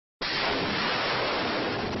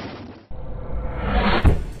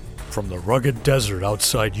From the rugged desert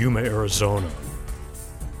outside Yuma, Arizona,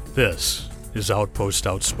 this is Outpost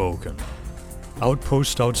Outspoken.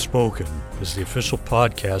 Outpost Outspoken is the official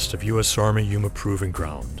podcast of U.S. Army Yuma Proving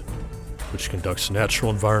Ground, which conducts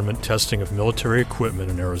natural environment testing of military equipment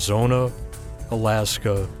in Arizona,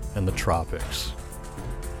 Alaska, and the tropics.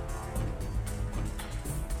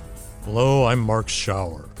 Hello, I'm Mark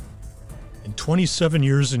Schauer. In 27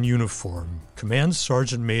 years in uniform, Command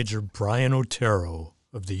Sgt. Major Bryan Otero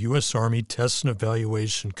of the U.S. Army Test and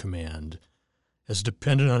Evaluation Command has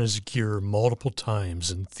depended on his gear multiple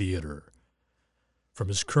times in theater. From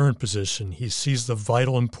his current position, he sees the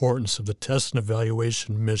vital importance of the test and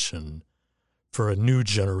evaluation mission for a new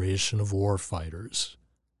generation of warfighters.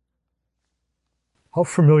 How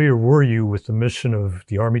familiar were you with the mission of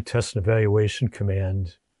the Army Test and Evaluation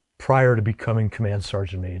Command prior to becoming Command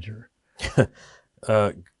Sgt. Major?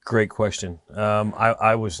 Great question.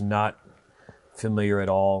 I was not familiar at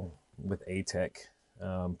all with ATEC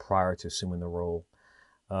prior to assuming the role.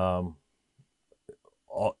 In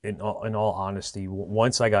all honesty,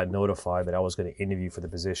 once I got notified that I was going to interview for the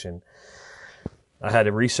position, I had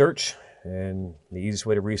to research, and the easiest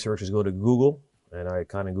way to research is go to Google, and I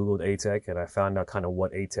kind of Googled ATEC, and I found out kind of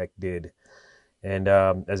what ATEC did. And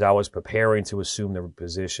as I was preparing to assume the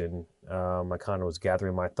position, I kind of was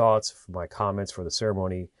gathering my thoughts, my comments for the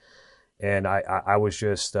ceremony, and I was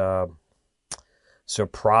just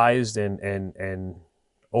surprised and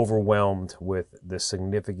overwhelmed with the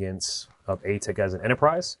significance of ATEC as an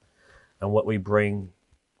enterprise and what we bring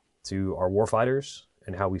to our warfighters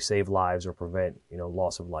and how we save lives or prevent,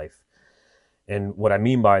 loss of life. And what I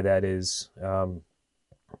mean by that is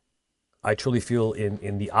I truly feel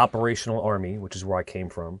in the operational Army, which is where I came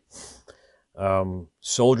from,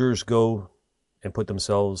 soldiers go and put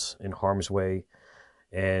themselves in harm's way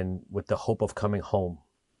and with the hope of coming home.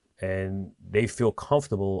 And they feel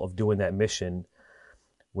comfortable of doing that mission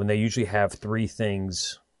when they usually have three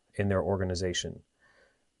things in their organization.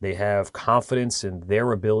 They have confidence in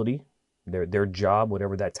their ability, their job,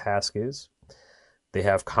 whatever that task is. They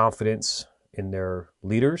have confidence in their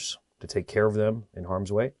leaders to take care of them in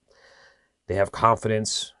harm's way. They have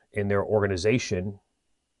confidence in their organization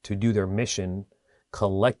to do their mission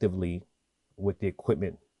collectively with the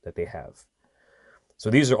equipment that they have.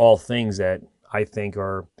 So these are all things that I think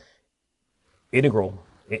are integral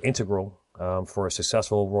for a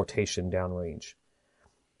successful rotation downrange.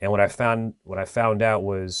 And what I found out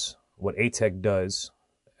was what ATEC does,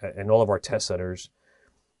 and all of our test centers,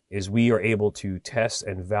 is we are able to test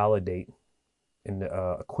and validate in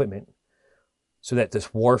the equipment so that this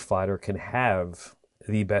warfighter can have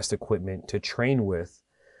the best equipment to train with,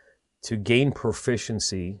 to gain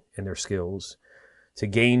proficiency in their skills, to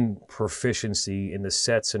gain proficiency in the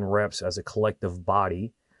sets and reps as a collective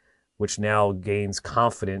body, which now gains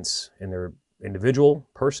confidence in their individual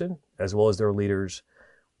person as well as their leaders,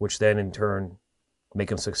 which then in turn make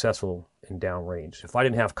them successful in downrange. If I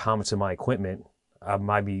didn't have confidence in my equipment, I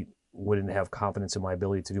wouldn't have confidence in my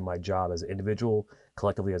ability to do my job as an individual,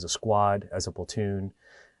 collectively as a squad, as a platoon,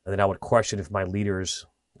 and then I would question if my leaders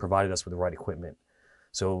provided us with the right equipment.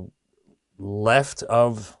 So left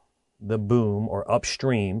of the boom or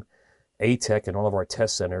upstream, ATEC and all of our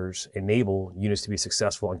test centers enable units to be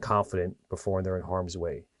successful and confident before they're in harm's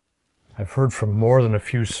way. I've heard from more than a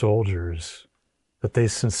few soldiers that they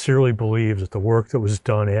sincerely believe that the work that was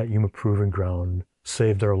done at Yuma Proving Ground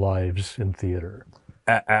saved their lives in theater.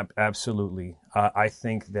 Absolutely. I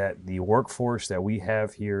think that the workforce that we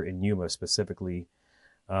have here in Yuma specifically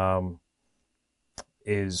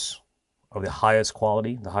is of the highest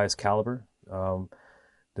quality, the highest caliber.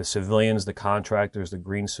 The civilians, the contractors, the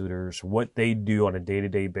green suiters, what they do on a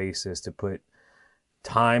day-to-day basis to put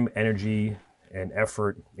time, energy, and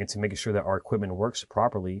effort into making sure that our equipment works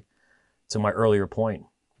properly, to my earlier point,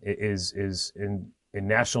 is in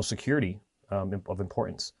national security of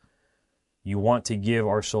importance. You want to give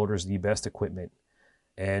our soldiers the best equipment.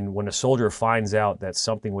 And when a soldier finds out that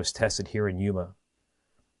something was tested here in Yuma,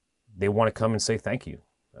 they want to come and say thank you.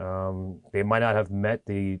 They might not have met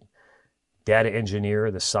the data engineer,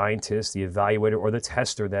 the scientist, the evaluator, or the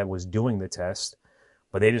tester that was doing the test,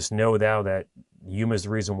 but they just know now that Yuma is the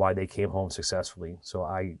reason why they came home successfully. So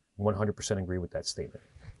I 100% agree with that statement.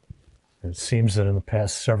 It seems that in the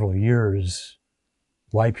past several years,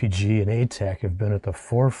 YPG and ATEC have been at the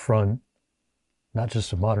forefront, not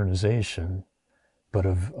just of modernization, but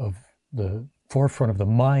of the forefront of the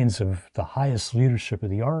minds of the highest leadership of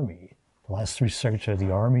the Army. The last three Secretaries of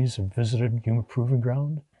the Armies have visited Yuma Proving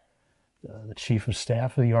Ground. The Chief of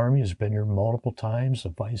Staff of the Army has been here multiple times, the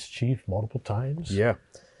Vice Chief multiple times. Yeah.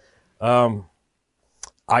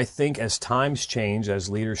 I think as times change, as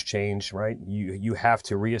leaders change, right, you have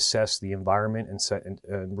to reassess the environment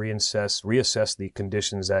and reassess the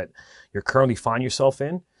conditions that you're currently find yourself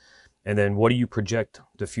in, and then what do you project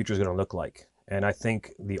the future is going to look like? And I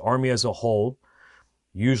think the Army as a whole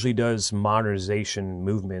usually does modernization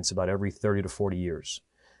movements about every 30 to 40 years.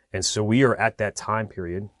 And so we are at that time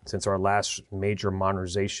period since our last major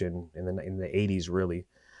modernization in the 80s, really.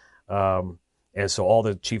 And so all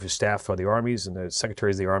the chief of staff for the armies and the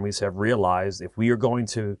secretaries of the armies have realized if we are going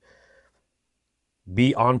to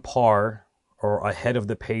be on par or ahead of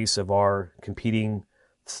the pace of our competing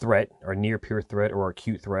threat, our near-peer threat or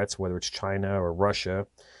acute threats, whether it's China or Russia,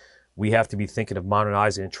 we have to be thinking of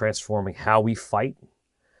modernizing and transforming how we fight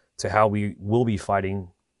to how we will be fighting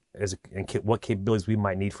and what capabilities we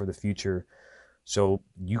might need for the future. So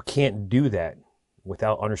you can't do that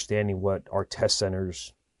without understanding what our test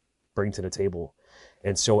centers bring to the table.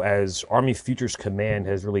 And so as Army Futures Command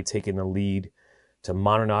has really taken the lead to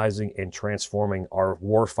modernizing and transforming our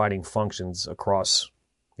warfighting functions across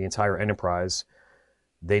the entire enterprise,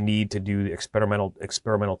 they need to do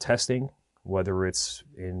experimental testing, whether it's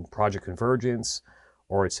in Project Convergence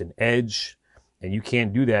or it's in Edge. And you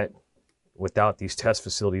can't do that without these test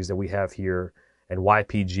facilities that we have here. And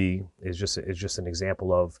YPG is just an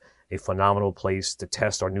example of a phenomenal place to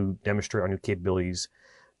test demonstrate our new capabilities,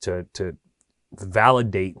 to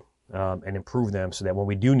validate and improve them so that when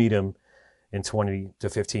we do need them in 20 to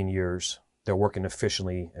 15 years, they're working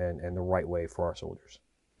efficiently and the right way for our soldiers.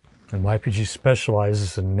 And YPG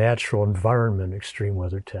specializes in natural environment extreme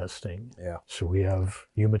weather testing. Yeah. So we have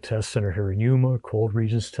Yuma Test Center here in Yuma, Cold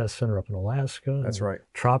Regions Test Center up in Alaska. That's right.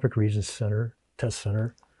 Tropic Regions Test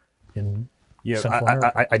Center in Central I,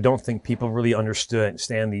 America. I don't think people really understand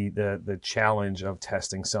the challenge of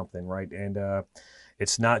testing something, right? And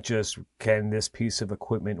it's not just can this piece of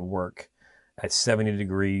equipment work at 70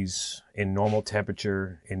 degrees in normal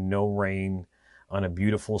temperature, in no rain, on a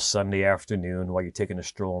beautiful Sunday afternoon while you're taking a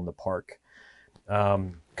stroll in the park.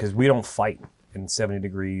 Because we don't fight in 70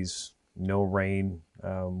 degrees, no rain.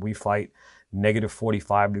 We fight negative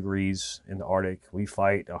 45 degrees in the Arctic. We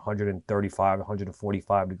fight 135,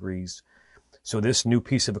 145 degrees. So this new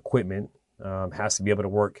piece of equipment has to be able to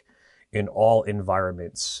work in all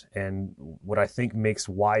environments. And what I think makes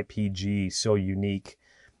YPG so unique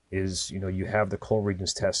is, you have the Cold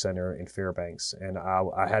Regions Test Center in Fairbanks. And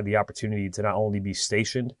I had the opportunity to not only be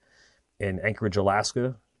stationed in Anchorage,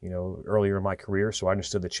 Alaska, earlier in my career, so I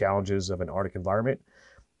understood the challenges of an Arctic environment,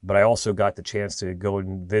 but I also got the chance to go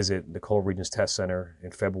and visit the Cold Regions Test Center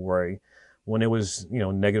in February when it was,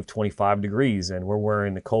 negative 25 degrees, and we're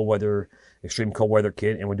wearing the extreme cold weather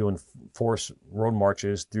kit, and we're doing forced road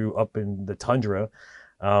marches up in the tundra.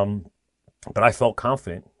 But I felt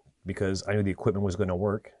confident because I knew the equipment was going to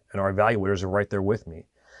work, and our evaluators are right there with me.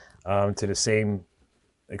 To the same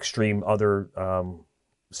extreme other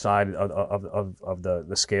side of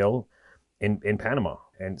the scale in Panama.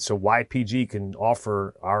 And so YPG can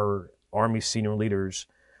offer our Army senior leaders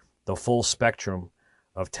the full spectrum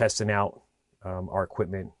of testing out our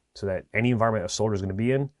equipment so that any environment a soldier is going to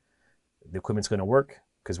be in, the equipment's going to work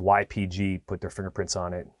because YPG put their fingerprints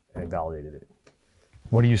on it and validated it.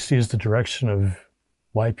 What do you see as the direction of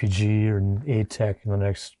YPG or ATEC in the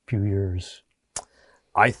next few years?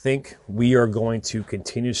 I think we are going to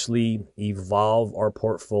continuously evolve our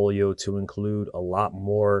portfolio to include a lot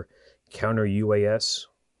more counter UAS,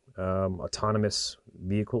 autonomous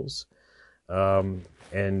vehicles,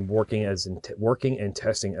 and working and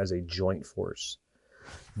testing as a joint force.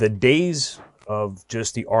 The days of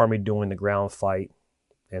just the Army doing the ground fight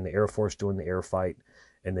and the Air Force doing the air fight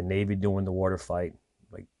and the Navy doing the water fight,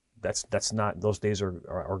 that's not, those days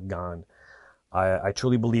are gone. I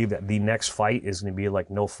truly believe that the next fight is going to be like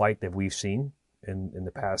no fight that we've seen in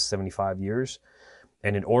the past 75 years.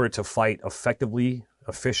 And in order to fight effectively,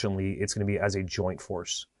 efficiently, it's going to be as a joint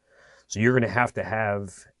force. So you're going to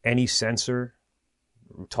have any sensor,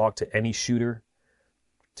 talk to any shooter,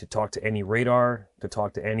 to talk to any radar, to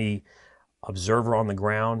talk to any observer on the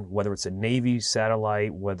ground, whether it's a Navy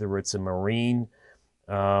satellite, whether it's a Marine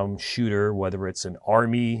shooter, whether it's an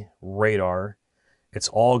Army radar, it's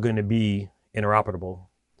all going to be interoperable.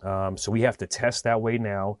 So we have to test that way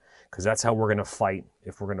now because that's how we're going to fight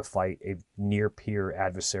if we're going to fight a near-peer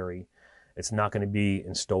adversary. It's not going to be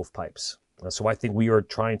in stovepipes. So I think we are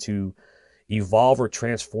trying to evolve or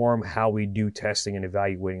transform how we do testing and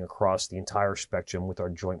evaluating across the entire spectrum with our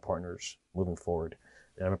joint partners moving forward.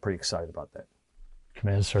 And I'm pretty excited about that.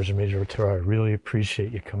 Command Sergeant Major Otero, I really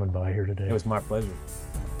appreciate you coming by here today. It was my pleasure.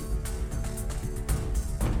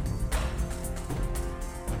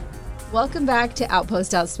 Welcome back to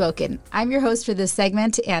Outpost Outspoken. I'm your host for this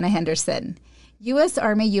segment, Ana Henderson. U.S.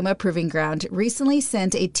 Army Yuma Proving Ground recently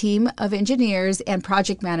sent a team of engineers and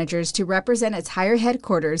project managers to represent its higher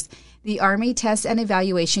headquarters, the Army Test and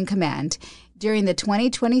Evaluation Command, during the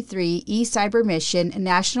 2023 eCYBERMISSION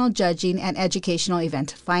National Judging and Educational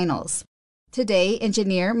Event Finals. Today,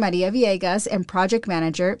 engineer Maria Villegas and project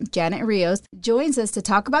manager Janett Rios joins us to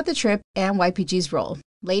talk about the trip and YPG's role.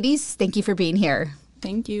 Ladies, thank you for being here.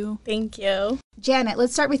 Thank you. Thank you. Janett,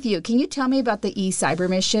 let's start with you. Can you tell me about the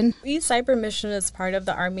eCYBERMISSION? eCYBERMISSION is part of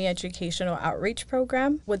the Army Educational Outreach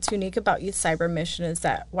Program. What's unique about eCYBERMISSION is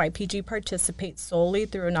that YPG participates solely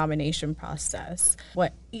through a nomination process.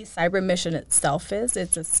 What eCYBERMISSION itself is,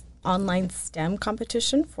 it's a online STEM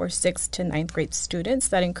competition for 6th to 9th grade students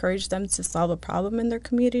that encourage them to solve a problem in their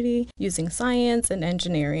community using science and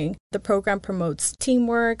engineering. The program promotes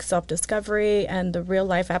teamwork, self-discovery, and the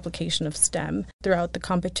real-life application of STEM. Throughout the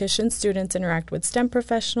competition, students interact with STEM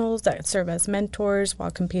professionals that serve as mentors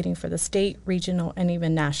while competing for the state, regional, and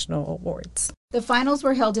even national awards. The finals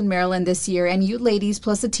were held in Maryland this year, and you ladies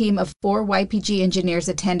plus a team of 4 YPG engineers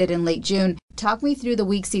attended in late June. Talk me through the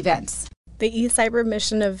week's events. The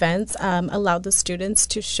eCYBERMISSION events allowed the students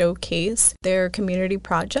to showcase their community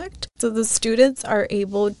project. So the students are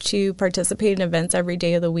able to participate in events every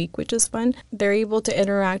day of the week, which is fun. They're able to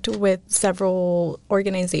interact with several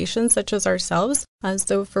organizations such as ourselves.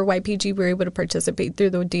 So for YPG, we were able to participate through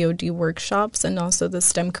the DoD workshops and also the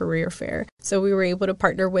STEM career fair. So we were able to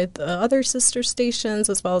partner with other sister stations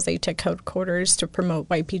as well as ATEC headquarters to promote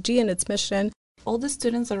YPG and its mission. All the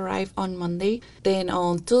students arrived on Monday. Then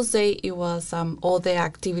on Tuesday, it was all the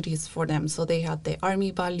activities for them. So they had the Army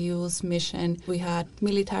values, mission. We had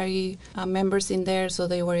military members in there, so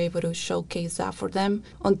they were able to showcase that for them.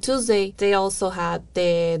 On Tuesday, they also had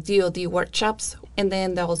the DoD workshops. And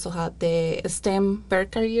then they also had the STEM fair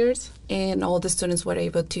careers. And all the students were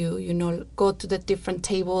able to, go to the different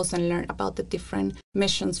tables and learn about the different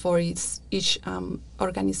missions for each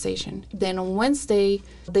organization. Then on Wednesday,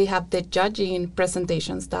 they have the judging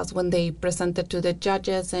presentations. That's when they presented to the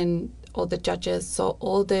judges, and all the judges saw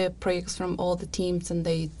all the projects from all the teams, and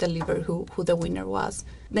they delivered who the winner was.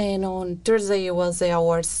 Then on Thursday, it was the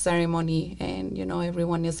awards ceremony, and,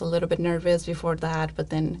 everyone is a little bit nervous before that, but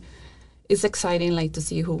then it's exciting, to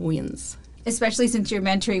see who wins. Especially since you're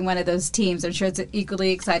mentoring one of those teams. I'm sure it's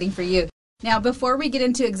equally exciting for you. Now, before we get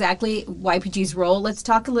into exactly YPG's role, let's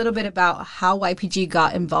talk a little bit about how YPG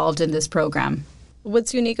got involved in this program.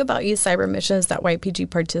 What's unique about eCYBERMISSION is that YPG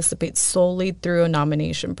participates solely through a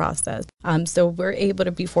nomination process. So we're able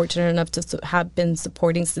to be fortunate enough to have been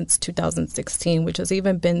supporting since 2016, which has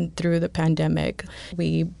even been through the pandemic.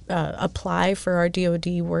 We apply for our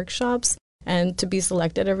DoD workshops, and to be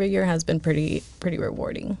selected every year has been pretty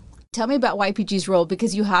rewarding. Tell me about YPG's role,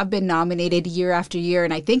 because you have been nominated year after year,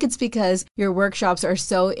 and I think it's because your workshops are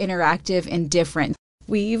so interactive and different.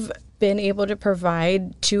 We've been able to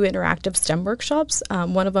provide 2 interactive STEM workshops,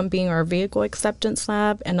 one of them being our vehicle acceptance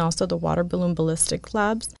lab and also the water balloon ballistic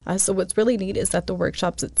labs. So what's really neat is that the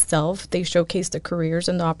workshops itself, they showcase the careers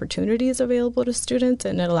and the opportunities available to students,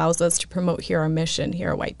 and it allows us to promote our mission here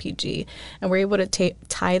at YPG. And we're able to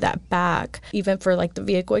tie that back even for the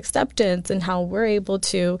vehicle acceptance and how we're able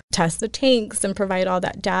to test the tanks and provide all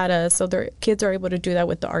that data, so their kids are able to do that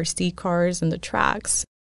with the RC cars and the tracks.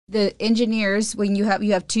 The engineers, when you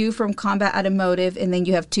have 2 from combat automotive and then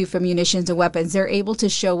you have 2 from munitions and weapons, they're able to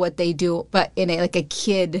show what they do, but in a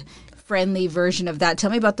kid-friendly version of that.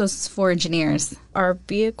 Tell me about those 4 engineers. Our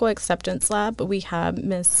vehicle acceptance lab, we have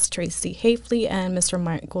Miss Tracy Hafley and Mr.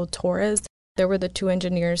 Michael Torres. They were the 2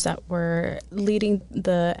 engineers that were leading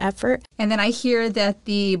the effort. And then I hear that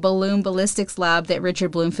the balloon ballistics lab that Richard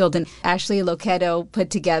Bloomfield and Ashley Loquetto put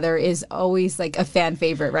together is always a fan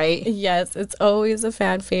favorite, right? Yes, it's always a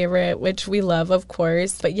fan favorite, which we love, of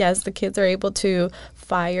course. But yes, the kids are able to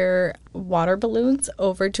fire water balloons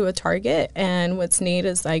over to a target. And what's neat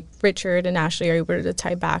is Richard and Ashley are able to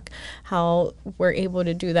tie back how we're able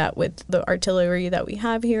to do that with the artillery that we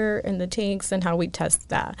have here and the tanks and how we test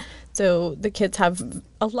that. So the kids have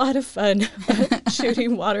a lot of fun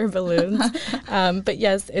shooting water balloons. But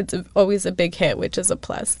yes, it's always a big hit, which is a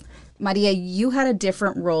plus. Maria, you had a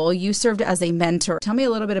different role. You served as a mentor. Tell me a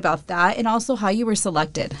little bit about that and also how you were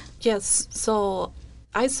selected. Yes, so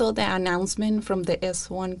I saw the announcement from the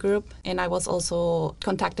S1 group, and I was also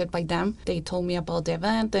contacted by them. They told me about the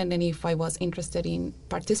event and then if I was interested in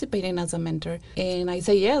participating as a mentor. And I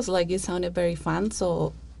said yes, it sounded very fun.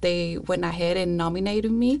 So they went ahead and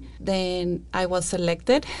nominated me. Then I was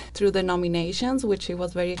selected through the nominations, which it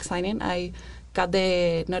was very exciting. I got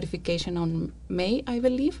the notification on May, I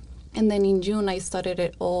believe. And then in June, I started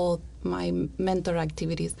it all my mentor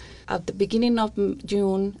activities. At the beginning of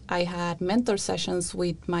June, I had mentor sessions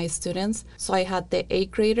with my students. So I had the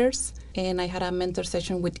 8th graders, and I had a mentor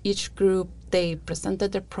session with each group. They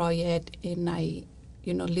presented their project, and I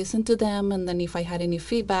listened to them. And then if I had any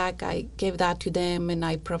feedback, I gave that to them, and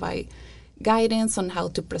I provide guidance on how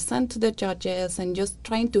to present to the judges and just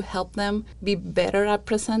trying to help them be better at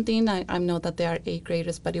presenting. I know that they are 8th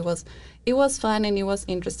graders, but it was fun and it was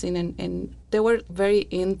interesting, and they were very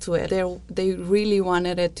into it. They really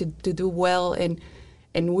wanted it to do well and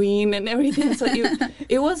win and everything. So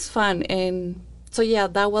it was fun. And so yeah,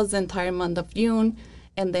 that was the entire month of June.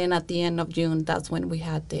 And then at the end of June, that's when we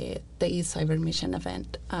had the eCYBERMISSION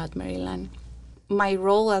event at Maryland. My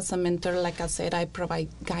role as a mentor, like I said, I provide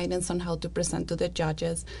guidance on how to present to the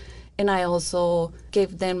judges. And I also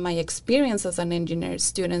gave them my experience as an engineer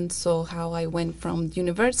student, so how I went from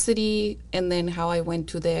university and then how I went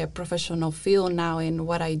to the professional field now and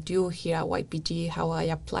what I do here at YPG, how I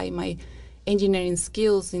apply my engineering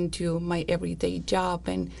skills into my everyday job,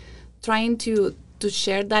 and trying to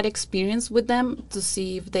share that experience with them to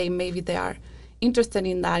see if they are interested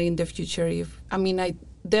in that in the future.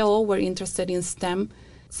 They all were interested in STEM.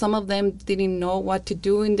 Some of them didn't know what to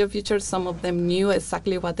do in the future. Some of them knew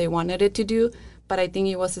exactly what they wanted it to do. But I think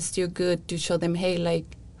it was still good to show them, hey, like,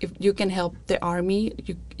 if you can help the Army,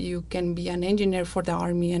 you can be an engineer for the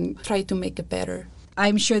Army and try to make it better.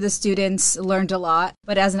 I'm sure the students learned a lot,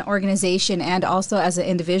 but as an organization and also as an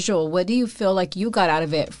individual, what do you feel like you got out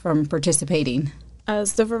of it from participating?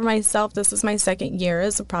 So for myself, this is my 2nd year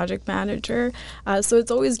as a project manager. So it's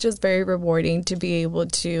always just very rewarding to be able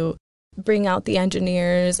to bring out the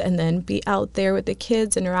engineers and then be out there with the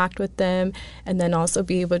kids, interact with them, and then also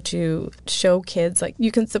be able to show kids like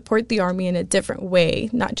you can support the Army in a different way,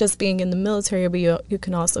 not just being in the military, but you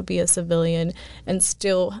can also be a civilian and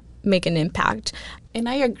still make an impact. And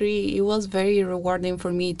I agree. It was very rewarding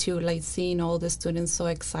for me too, like seeing all the students so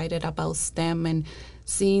excited about STEM and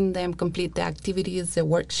seeing them complete the activities, the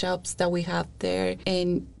workshops that we have there.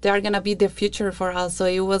 And they're going to be the future for us. So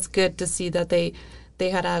it was good to see that they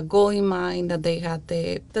had a goal in mind, that they have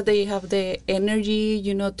the energy,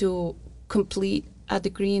 to complete a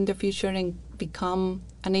degree in the future and become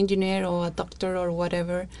an engineer or a doctor or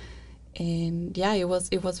whatever. And yeah, it was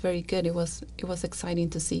very good. It was exciting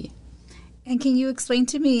to see. And can you explain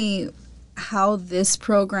to me how this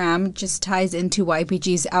program just ties into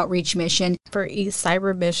YPG's outreach mission? For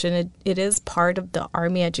eCYBERMISSION, it is part of the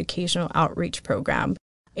Army Educational Outreach Program,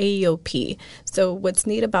 AEOP. So what's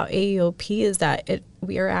neat about AEOP is that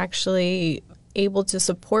we are actually able to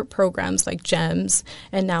support programs like GEMS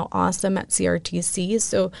and now Awesome at CRTC.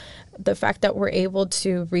 So the fact that we're able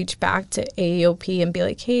to reach back to AEOP and be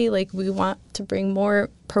like, hey, like we want to bring more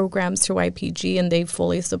programs to YPG and they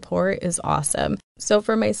fully support is awesome. So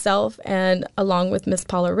for myself and along with Ms.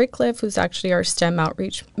 Paula Rickliff, who's actually our STEM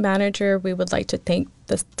outreach manager, we would like to thank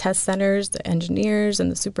the test centers, the engineers,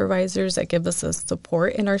 and the supervisors that give us the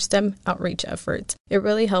support in our STEM outreach efforts. It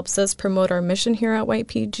really helps us promote our mission here at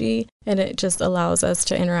YPG, and it just allows us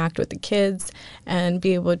to interact with the kids and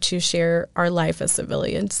be able to share our life as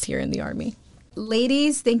civilians here in the Army.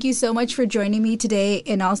 Ladies, thank you so much for joining me today,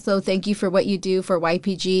 and also thank you for what you do for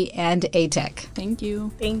YPG and ATEC. Thank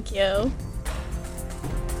you. Thank you.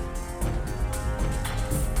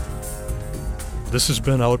 This has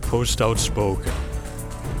been Outpost Outspoken.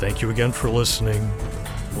 Thank you again for listening.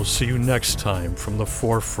 We'll see you next time from the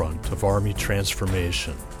forefront of Army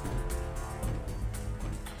transformation.